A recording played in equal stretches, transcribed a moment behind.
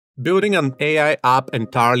building an AI app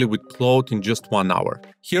entirely with Claude in just 1 hour.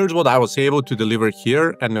 Here's what I was able to deliver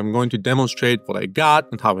here, and I'm going to demonstrate what I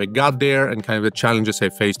got and how I got there and kind of the challenges I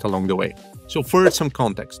faced along the way. So first, some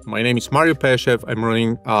context. My name is Mario Peshev. I'm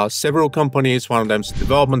running several companies. One of them is a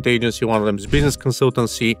development agency, one of them is business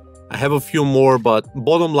consultancy. I have a few more, but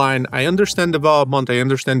bottom line, I understand development, I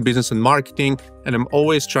understand business and marketing, and I'm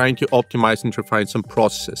always trying to optimize and refine some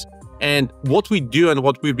processes. And what we do and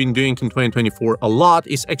what we've been doing in 2024 a lot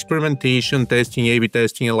is experimentation, testing, A/B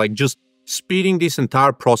testing, and like just speeding this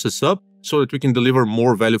entire process up so that we can deliver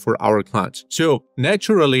more value for our clients. So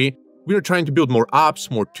naturally, we are trying to build more apps,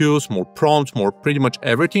 more tools, more prompts, more pretty much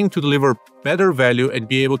everything to deliver better value and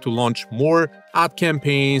be able to launch more ad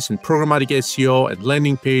campaigns and programmatic SEO and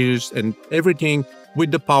landing pages and everything with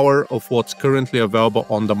the power of what's currently available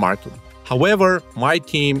on the market. However, my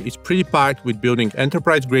team is pretty packed with building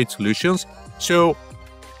enterprise-grade solutions. So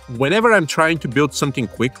whenever I'm trying to build something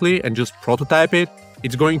quickly and just prototype it,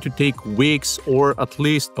 it's going to take weeks or at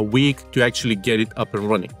least a week to actually get it up and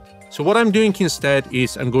running. So what I'm doing instead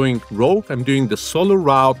is I'm going rogue. I'm doing the solo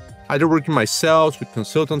route, either working myself with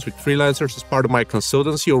consultants, with freelancers as part of my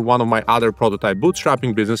consultancy or one of my other prototype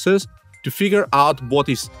bootstrapping businesses to figure out what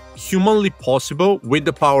is humanly possible with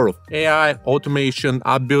the power of AI, automation,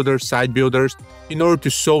 app builders, site builders, in order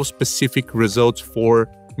to solve specific results for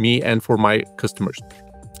me and for my customers.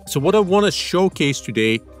 So what I want to showcase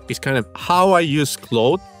today is kind of how I use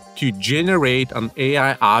Claude to generate an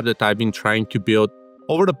AI app that I've been trying to build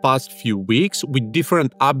over the past few weeks with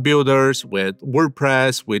different app builders, with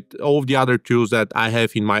WordPress, with all of the other tools that I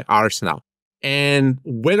have in my arsenal. And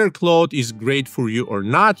whether Claude is great for you or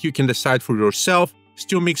not, you can decide for yourself.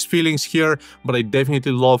 Still mixed feelings here, but I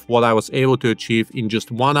definitely love what I was able to achieve in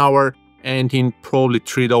just 1 hour and in probably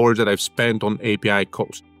 $3 that I've spent on API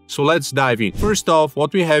calls. So let's dive in. First off,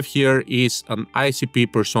 what we have here is an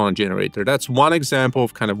ICP persona generator. That's one example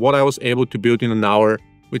of kind of what I was able to build in an hour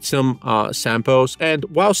with some samples. And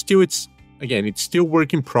while still it's still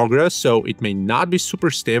work in progress, so it may not be super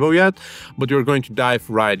stable yet, but we're going to dive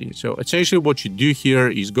right in. So essentially what you do here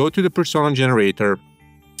is go to the persona generator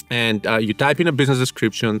and you type in a business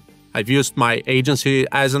description. I've used my agency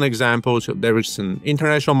as an example. So there is an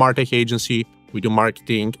international MarTech agency. We do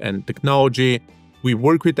marketing and technology. We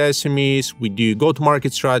work with SMEs. We do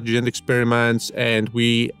go-to-market strategy and experiments. And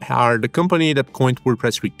we are the company that coined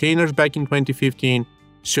WordPress retainers back in 2015.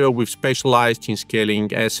 So we've specialized in scaling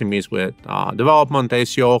SMEs with development,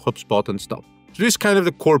 SEO, HubSpot, and stuff. So this is kind of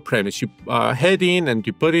the core premise. You head in and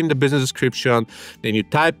you put in the business description, then you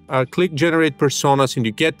type, click generate personas, and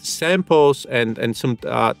you get samples and some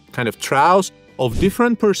kind of trials of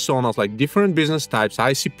different personas, like different business types,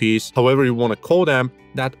 ICPs, however you want to call them,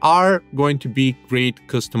 that are going to be great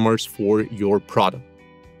customers for your product.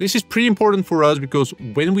 This is pretty important for us because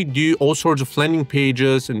when we do all sorts of landing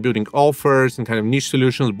pages and building offers and kind of niche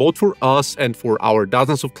solutions, both for us and for our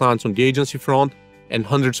dozens of clients on the agency front and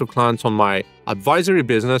hundreds of clients on my advisory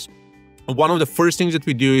business, one of the first things that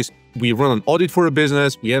we do is we run an audit for a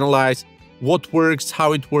business. We analyze what works,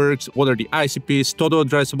 how it works, what are the ICPs, total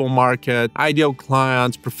addressable market, ideal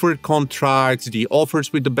clients, preferred contracts, the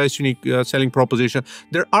offers with the best unique selling proposition.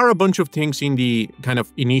 There are a bunch of things in the kind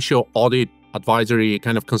of initial audit advisory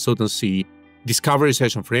kind of consultancy discovery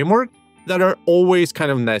session framework that are always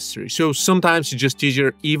kind of necessary. So sometimes it's just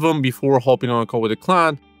easier, even before hopping on a call with a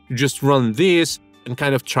client, you just run this and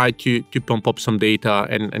kind of try to pump up some data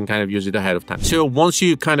and kind of use it ahead of time. So once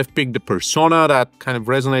you kind of pick the persona that kind of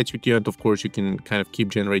resonates with you, and of course you can kind of keep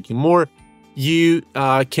generating more, you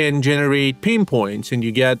can generate pain points and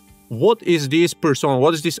you get what is this persona,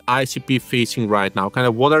 what is this ICP facing right now? Kind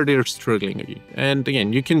of what are they struggling with? And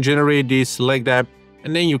again, you can generate this, select that,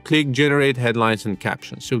 and then you click generate headlines and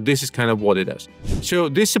captions. So this is kind of what it is. So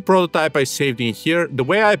this is a prototype I saved in here. The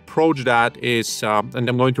way I approach that is, and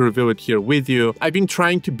I'm going to reveal it here with you, I've been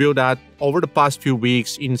trying to build that over the past few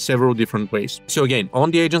weeks in several different ways. So again,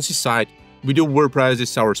 on the agency side, we do WordPress,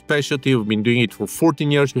 this is our specialty. We've been doing it for 14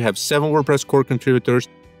 years. We have 7 WordPress core contributors.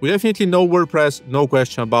 We definitely know WordPress, no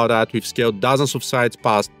question about that. We've scaled dozens of sites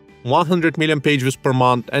past 100 million page views per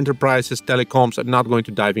month, enterprises, telecoms. I'm not going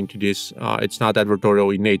to dive into this. It's not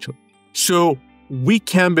advertorial in nature. So we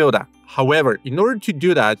can build that. However, in order to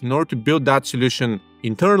do that, in order to build that solution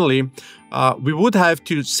internally, we would have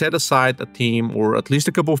to set aside a team or at least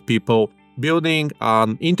a couple of people building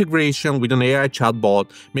an integration with an AI chatbot,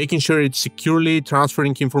 making sure it's securely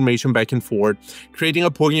transferring information back and forth, creating a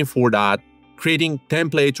plugin for that, creating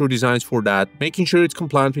templates or designs for that, making sure it's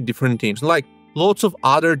compliant with different teams, like lots of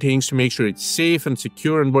other things to make sure it's safe and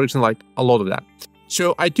secure and works, and like a lot of that.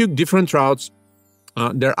 So I took different routes.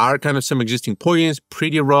 There are kind of some existing plugins,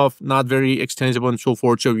 pretty rough, not very extensible and so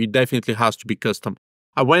forth. So it definitely has to be custom.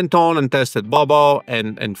 I went on and tested Bubble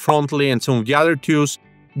and Frontly and some of the other tools.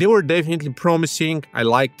 They were definitely promising. I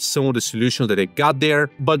liked some of the solutions that they got there,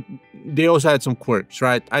 but they also had some quirks,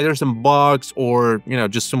 right? Either some bugs or,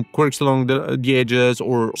 just some quirks along the edges,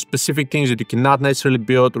 or specific things that you cannot necessarily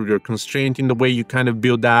build, or you're constrained in the way you kind of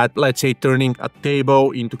build that. Let's say turning a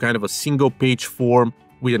table into kind of a single page form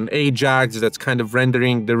with an Ajax that's kind of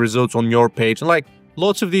rendering the results on your page. And like,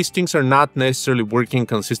 lots of these things are not necessarily working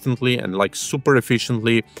consistently and like super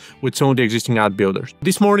efficiently with some of the existing ad builders.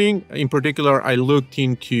 This morning, in particular, I looked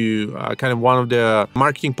into kind of one of the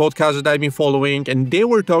marketing podcasts that I've been following, and they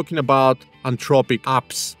were talking about Anthropic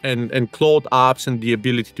apps and Claude apps and the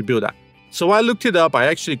ability to build that. So I looked it up. I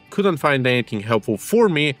actually couldn't find anything helpful for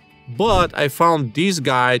me, but I found this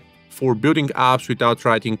guide for building apps without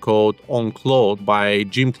writing code on Claude by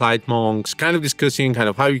Jim Clyde-Monks, kind of discussing kind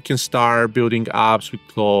of how you can start building apps with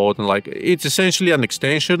Claude. And like, it's essentially an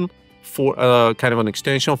extension for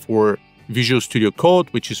Visual Studio Code,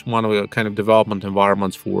 which is one of the kind of development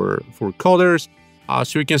environments for coders.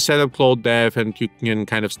 So you can set up Claude Dev and you can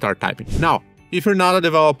kind of start typing. Now, if you're not a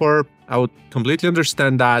developer, I would completely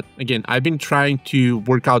understand that. Again, I've been trying to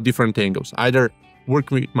work out different angles, either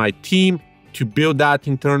working with my team to build that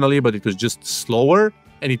internally, but it was just slower.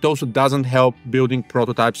 And it also doesn't help building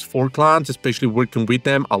prototypes for clients, especially working with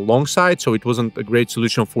them alongside. So it wasn't a great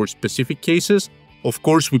solution for specific cases. Of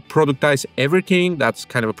course, we productize everything that's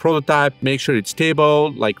kind of a prototype, make sure it's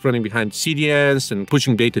stable, like running behind CDNs and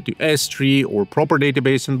pushing data to S3 or proper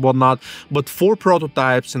database and whatnot. But for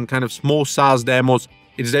prototypes and kind of small SaaS demos,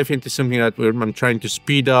 it's definitely something that I'm trying to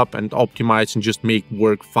speed up and optimize and just make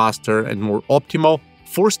work faster and more optimal.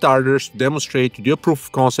 For starters, to demonstrate, to do a proof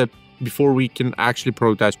of concept before we can actually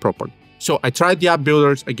productize properly. So I tried the app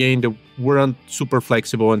builders. Again, they weren't super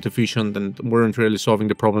flexible and efficient and weren't really solving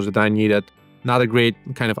the problems that I needed. Not a great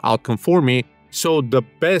kind of outcome for me. So the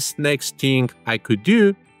best next thing I could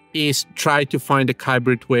do is try to find a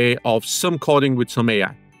hybrid way of some coding with some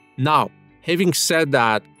AI. Now, having said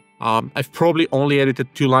that, I've probably only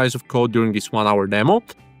edited 2 lines of code during this 1-hour demo.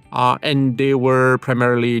 And they were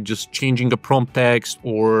primarily just changing a prompt text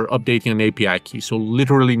or updating an API key. So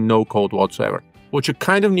literally no code whatsoever. What you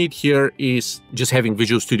kind of need here is just having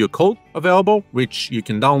Visual Studio Code available, which you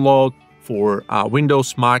can download for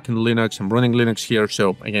Windows, Mac, and Linux. I'm running Linux here.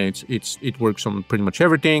 So again, it works on pretty much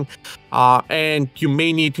everything. And you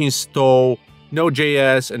may need to install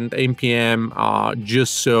Node.js and NPM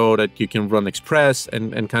just so that you can run Express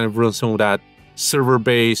and kind of run some of that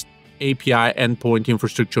server-based API endpoint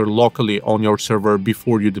infrastructure locally on your server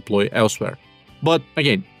before you deploy elsewhere. But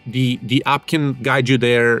again, the app can guide you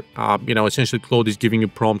there. Essentially Claude is giving you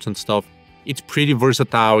prompts and stuff. It's pretty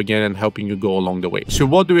versatile again and helping you go along the way. So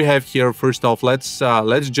what do we have here? First off, let's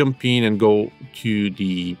jump in and go to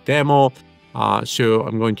the demo. So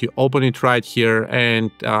I'm going to open it right here, and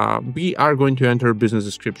we are going to enter a business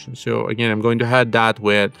description. So again, I'm going to add that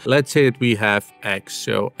with, let's say that we have X.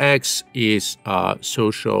 So X is a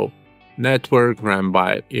social network run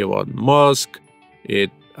by Elon Musk.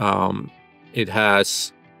 It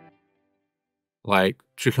has like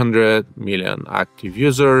 300 million active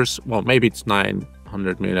users. Well, maybe it's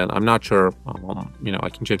 900 million. I'm not sure. I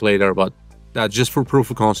can check later, but that's just for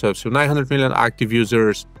proof of concept. So 900 million active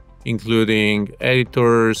users, including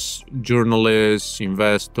editors, journalists,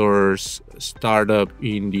 investors, startup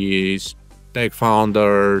indies, tech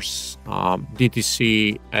founders,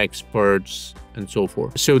 DTC experts, and so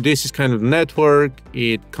forth. So this is kind of network.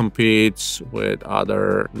 It competes with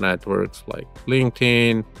other networks like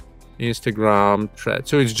LinkedIn, Instagram, Threads.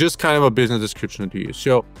 So it's just kind of a business description to use.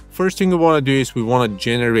 So first thing we want to do is we want to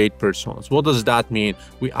generate personas. What does that mean?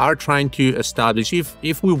 We are trying to establish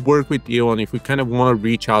if we work with Elon, if we kind of want to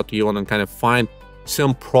reach out to Elon and kind of find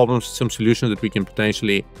some problems, some solutions that we can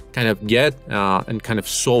potentially kind of get and kind of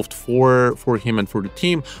solved for him and for the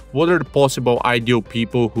team, what are the possible ideal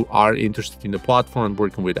people who are interested in the platform and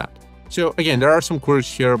working with that? So again, there are some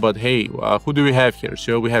quirks here, but hey, who do we have here?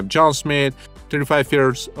 So we have John Smith, 35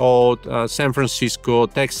 years old, San Francisco,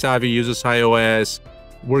 tech-savvy, uses iOS,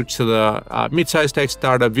 works at a mid-sized tech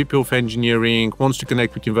startup, VP of engineering, wants to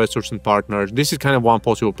connect with investors and partners. This is kind of one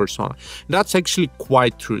possible persona. That's actually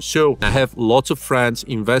quite true. So I have lots of friends,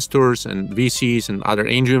 investors and VCs and other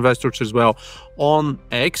angel investors as well on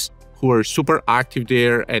X who are super active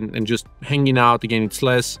there and just hanging out. Again, it's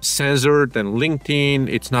less censored than LinkedIn.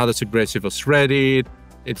 It's not as aggressive as Reddit.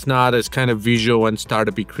 It's not as kind of visual and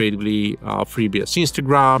startup-y creatively freebie as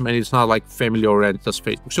Instagram, and it's not like family-oriented as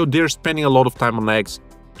Facebook. So they're spending a lot of time on X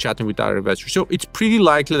chatting with other investors. So it's pretty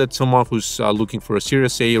likely that someone who's looking for a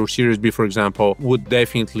Series A or Series B, for example, would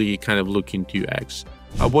definitely kind of look into X.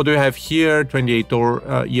 What do we have here? 28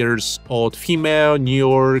 years old female, New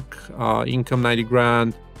York, income 90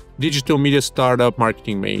 grand, digital media startup,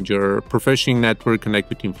 marketing major, professional network, connect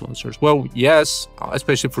with influencers. Well, yes,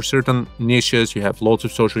 especially for certain niches, you have lots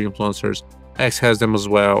of social influencers. X has them as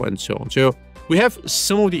well, and so on. So we have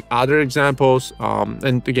some of the other examples.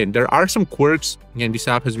 And again, there are some quirks. Again, this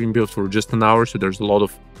app has been built for just an hour, so there's a lot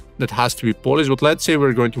of that has to be polished. But let's say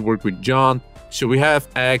we're going to work with John. So we have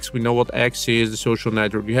X, we know what X is, the social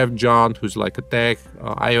network. We have John, who's like a tech,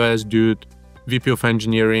 iOS dude, VP of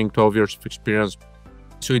engineering, 12 years of experience.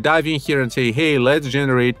 So we dive in here and say, hey, let's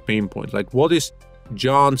generate pain points. Like, what is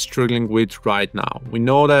John struggling with right now? We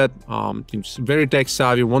know that he's very tech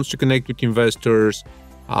savvy, wants to connect with investors.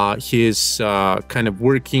 He's kind of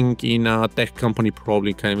working in a tech company,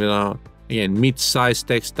 probably kind of in a, again, mid-sized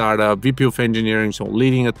tech startup, VP of engineering, so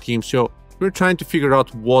leading a team. So we're trying to figure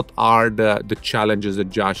out what are the challenges that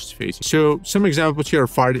Josh is facing. So some examples here are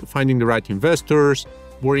finding the right investors,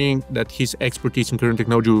 worrying that his expertise in current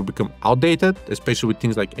technology will become outdated, especially with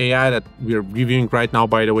things like AI that we are reviewing right now,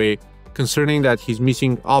 by the way, concerning that he's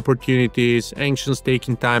missing opportunities, anxious,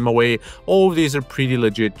 taking time away. All of these are pretty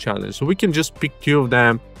legit challenges. So we can just pick two of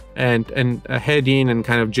them and head in and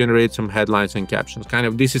kind of generate some headlines and captions.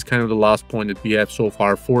 This is kind of the last point that we have so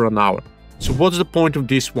far for an hour. So what's the point of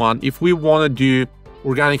this one? If we want to do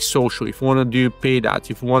organic social, if we want to do paid ads,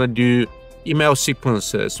 if we want to do email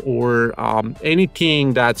sequences or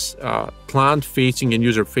anything that's client-facing and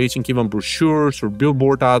user-facing, even brochures or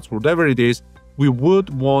billboard ads, whatever it is, we would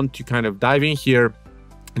want to kind of dive in here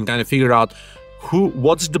and kind of figure out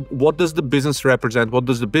what does the business represent, what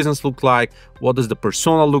does the business look like, what does the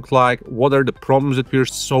persona look like, what are the problems that we're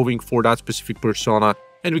solving for that specific persona,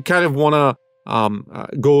 and we kind of want to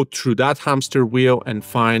go through that hamster wheel and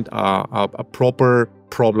find a proper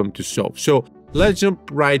problem to solve. So let's jump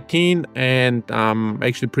right in, and I'm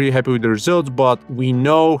actually pretty happy with the results, but we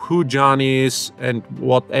know who John is and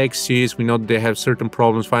what X is. We know they have certain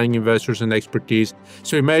problems finding investors and expertise.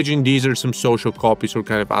 So imagine these are some social copies or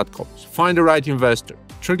kind of ad copies. Find the right investor.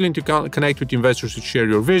 Struggling to connect with investors who share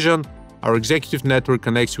your vision. Our executive network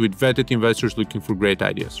connects you with vetted investors looking for great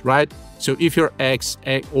ideas, right? So if you're X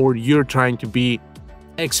or you're trying to be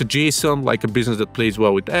X adjacent, like a business that plays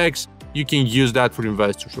well with X, you can use that for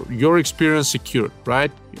investors. Or your experience secured,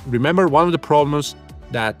 right? Remember, one of the problems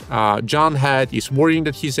that John had is worrying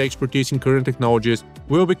that his expertise in current technologies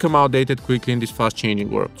will become outdated quickly in this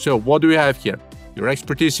fast-changing world. So what do we have here? Your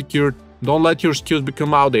expertise secured. Don't let your skills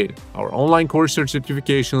become outdated. Our online course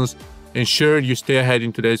certifications ensure you stay ahead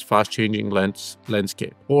in today's fast-changing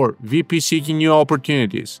landscape. Or VP seeking new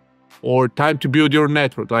opportunities. Or time to build your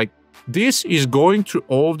network. Like, this is going through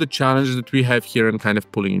all of the challenges that we have here and kind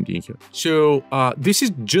of pulling it in here. So this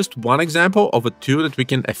is just one example of a tool that we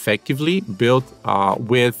can effectively build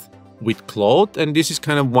with Claude. And this is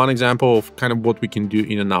kind of one example of kind of what we can do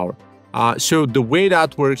in an hour. So the way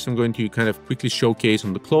that works, I'm going to kind of quickly showcase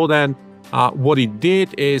on the Claude end. What it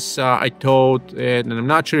did is I told, and I'm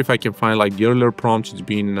not sure if I can find like the earlier prompts. It's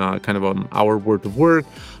been kind of an hour worth of work,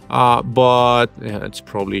 but yeah, it's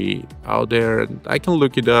probably out there. I can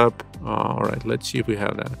look it up. All right, let's see if we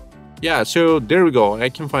have that. Yeah, so there we go. I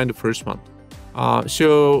can find the first one.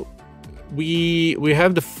 So we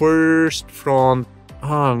have the first from.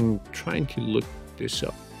 I'm trying to look this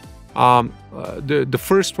up. The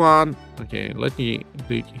first one. Okay, let me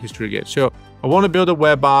do history again. So I want to build a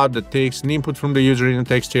web app that takes an input from the user in a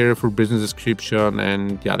text area for business description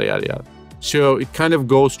and yada yada yada. So it kind of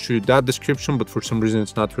goes through that description, but for some reason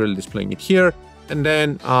it's not really displaying it here. And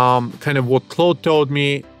then kind of what Claude told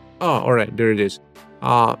me. Oh, all right, there it is.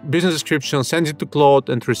 Business description, sends it to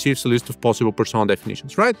Claude and receives a list of possible persona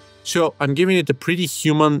definitions, right? So I'm giving it a pretty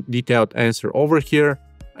human detailed answer over here.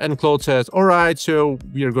 And Claude says, all right, so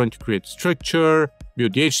we are going to create structure,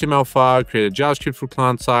 build the HTML file, create a JavaScript for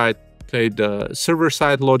client side, create the server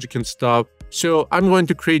side logic and stuff. So I'm going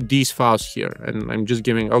to create these files here. And I'm just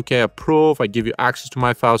giving, okay, approve. I give you access to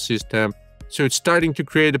my file system. So it's starting to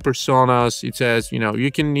create the personas. It says,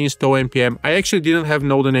 you can install NPM. I actually didn't have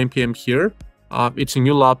Node and NPM here. It's a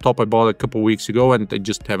new laptop I bought a couple weeks ago, and I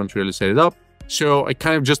just haven't really set it up. So I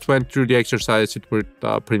kind of just went through the exercise. It worked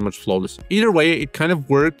pretty much flawless. Either way, it kind of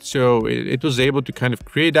worked. So it was able to kind of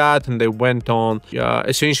create that, and they went on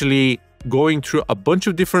essentially going through a bunch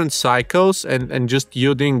of different cycles and just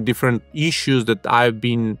yielding different issues that I've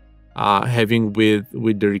been having with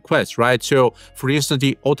the request, right? So for instance,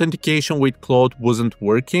 the authentication with Claude wasn't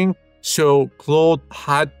working. So Claude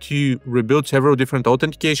had to rebuild several different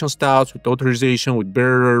authentication styles with authorization, with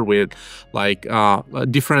bearer, with like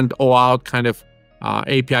different OAuth kind of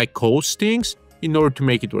API calls things in order to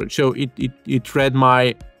make it work. So it read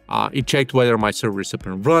my, it checked whether my server is up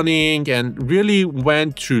and running, and really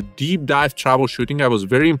went through deep dive troubleshooting. I was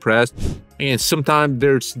very impressed. And sometimes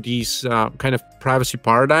there's these kind of privacy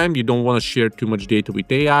paradigm. You don't want to share too much data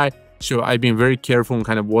with AI. So I've been very careful on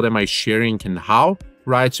kind of what am I sharing and how,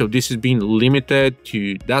 right? So this is being limited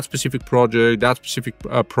to that specific project, that specific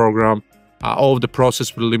program. All of the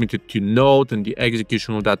process were limited to Node and the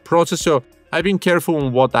execution of that process. So I've been careful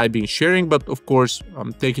on what I've been sharing, but of course,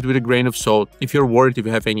 take it with a grain of salt. If you're worried, if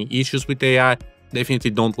you have any issues with AI, definitely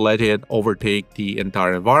don't let it overtake the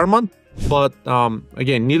entire environment. But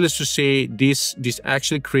again, needless to say, this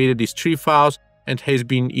actually created these 3 files and has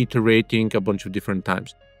been iterating a bunch of different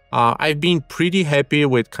times. I've been pretty happy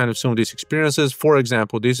with kind of some of these experiences. For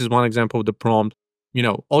example, this is one example of the prompt. You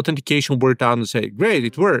know, authentication worked out and say, great,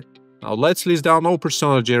 it worked. Now let's list down all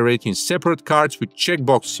personas generating separate cards with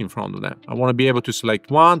checkboxes in front of them. I want to be able to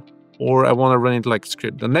select one, or I want to run it like a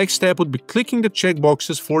script. The next step would be clicking the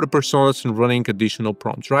checkboxes for the personas and running additional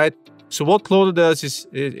prompts, right? So what Claude does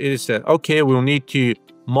is that, okay, we'll need to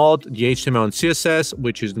mod the HTML and CSS,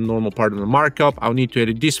 which is the normal part of the markup. I'll need to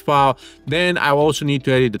edit this file. Then I also need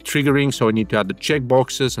to edit the triggering. So I need to add the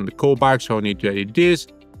checkboxes and the callbacks. So I need to edit this,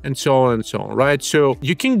 and so on and so on, right? So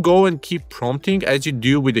you can go and keep prompting as you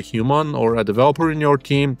do with a human or a developer in your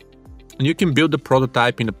team, and you can build the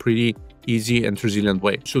prototype in a pretty easy and resilient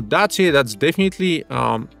way. So that's it. That's definitely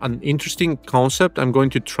an interesting concept. I'm going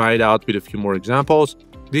to try it out with a few more examples.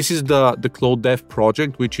 This is the Claude Dev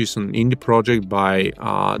project, which is an indie project by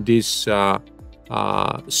this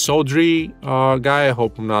Sodri guy. I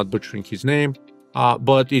hope I'm not butchering his name,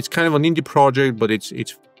 but it's kind of an indie project, but it's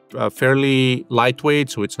fairly lightweight,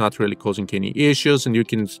 so it's not really causing any issues, and you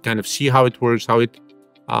can kind of see how it works, how it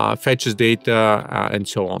fetches data, and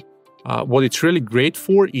so on. What it's really great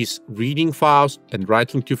for is reading files and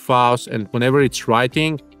writing to files, and whenever it's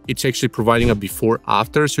writing, it's actually providing a before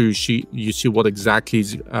after, so you see what exactly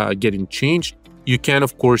is getting changed. You can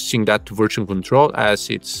of course sync that to version control as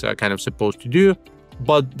it's kind of supposed to do,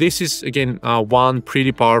 but this is again one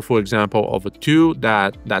pretty powerful example of a tool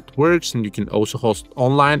that works, and you can also host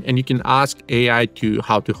online, and you can ask AI to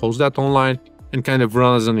how to host that online and kind of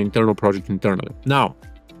run as an internal project internally. Now,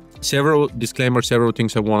 several disclaimers, several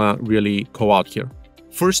things I want to really call out here.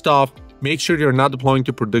 First off, make sure you're not deploying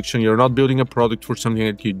to production. You're not building a product for something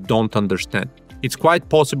that you don't understand. It's quite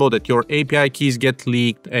possible that your API keys get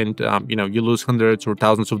leaked and you lose hundreds or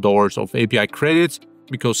thousands of dollars of API credits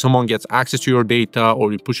because someone gets access to your data,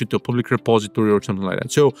 or you push it to a public repository or something like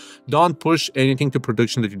that. So don't push anything to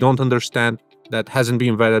production that you don't understand, that hasn't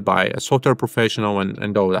been vetted by a software professional,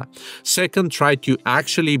 and all that. Second, try to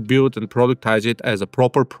actually build and productize it as a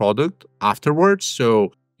proper product afterwards.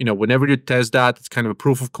 So whenever you test that, it's kind of a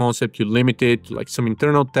proof of concept. You limit it to like some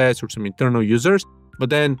internal tests or some internal users, but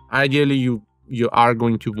then ideally you are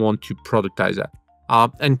going to want to productize that.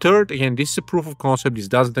 And third, again, this is a proof of concept. This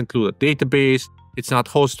doesn't include a database. It's not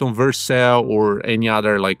hosted on Vercel or any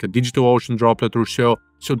other like a DigitalOcean droplet or so.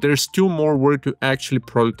 So there's still more work to actually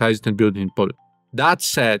productize it and build it in product. That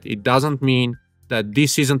said, it doesn't mean that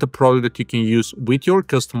this isn't a product that you can use with your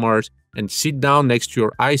customers and sit down next to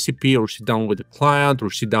your ICP, or sit down with a client, or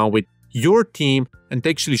sit down with your team and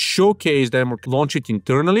actually showcase them or launch it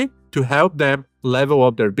internally to help them level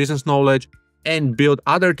up their business knowledge and build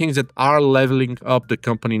other things that are leveling up the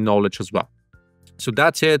company knowledge as well. So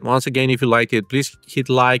that's it. Once again, if you like it, please hit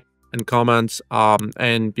like and comments.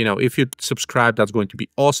 And if you subscribe, that's going to be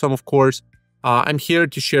awesome, of course. I'm here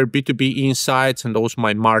to share B2B insights and also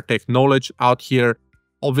my MarTech knowledge out here.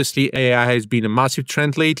 Obviously, AI has been a massive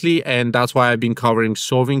trend lately, and that's why I've been covering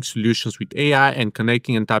solving solutions with AI and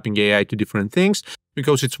connecting and tapping AI to different things,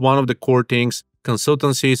 because it's one of the core things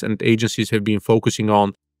consultancies and agencies have been focusing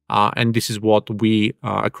on. And this is what we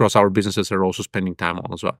across our businesses are also spending time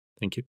on as well. Thank you.